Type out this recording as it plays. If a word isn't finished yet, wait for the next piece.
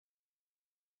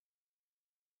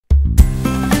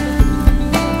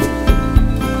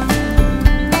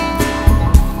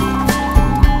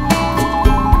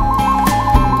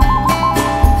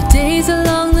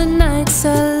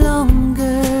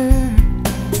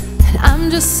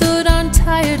just so darn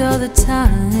tired all the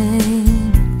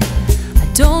time. I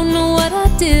don't know what I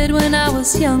did when I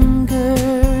was younger,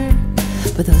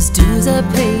 but those dues I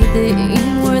paid, they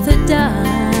ain't worth a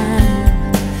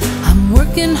dime. I'm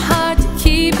working hard to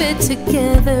keep it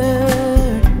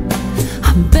together.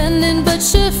 I'm bending but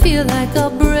sure feel like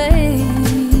I'll break.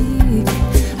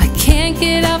 I can't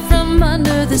get out from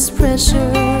under this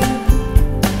pressure.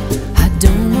 I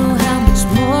don't know how much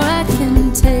more I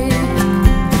can take.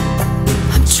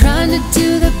 I'm trying to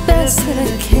do the best that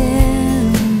I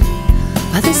can,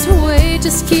 but this weight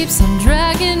just keeps on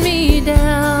dragging me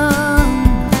down.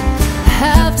 I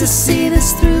have to see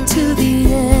this through to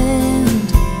the end,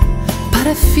 but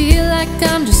I feel like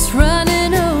I'm just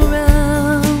running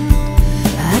around.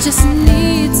 I just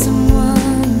need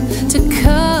someone to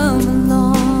come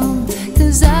along,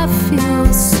 'cause I feel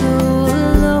so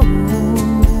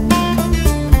alone.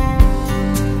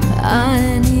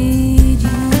 I need you.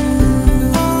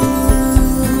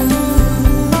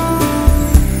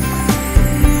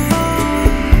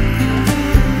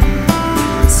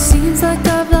 It seems like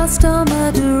I've lost all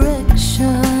my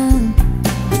direction.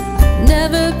 I've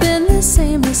never been the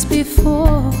same as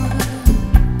before.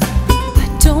 I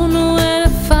don't know where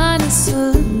to find a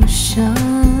solution,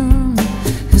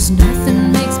 'cause nothing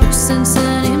makes much sense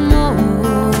anymore.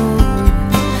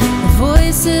 The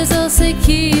voices all say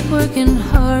keep working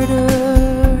harder.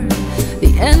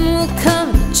 The end will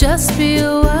come, just be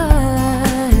a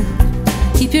while.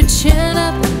 Keep your chin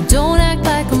up, don't act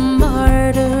like a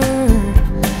martyr.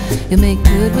 You'll make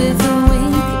good with a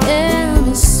wink and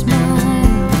a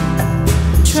smile.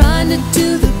 I'm trying to do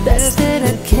the best that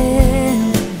I can,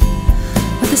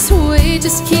 but this weight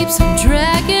just keeps on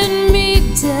dragging me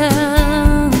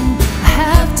down. I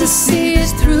have to see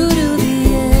it through to the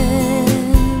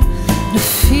end, and I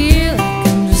feel like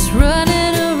I'm just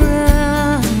running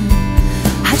around.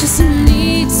 I just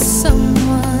need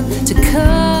someone to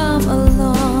come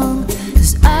along,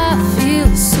 'cause I feel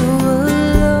so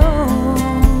alone.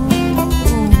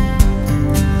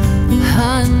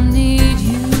 I need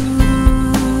you.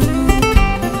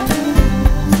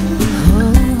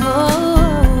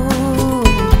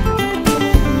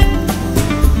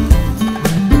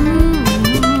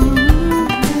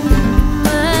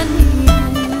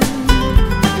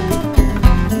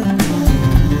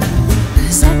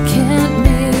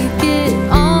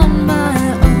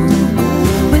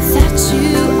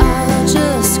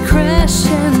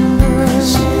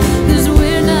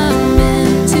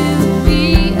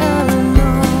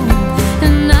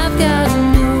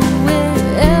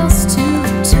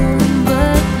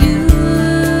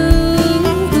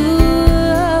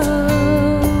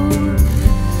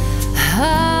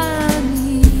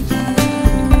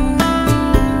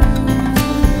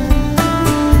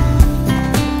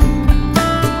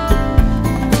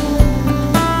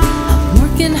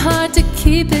 Hard to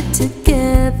keep it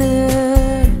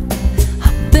together.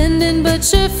 I'm bending but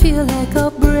sure feel like I'll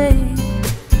break.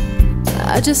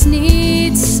 I just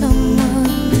need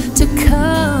someone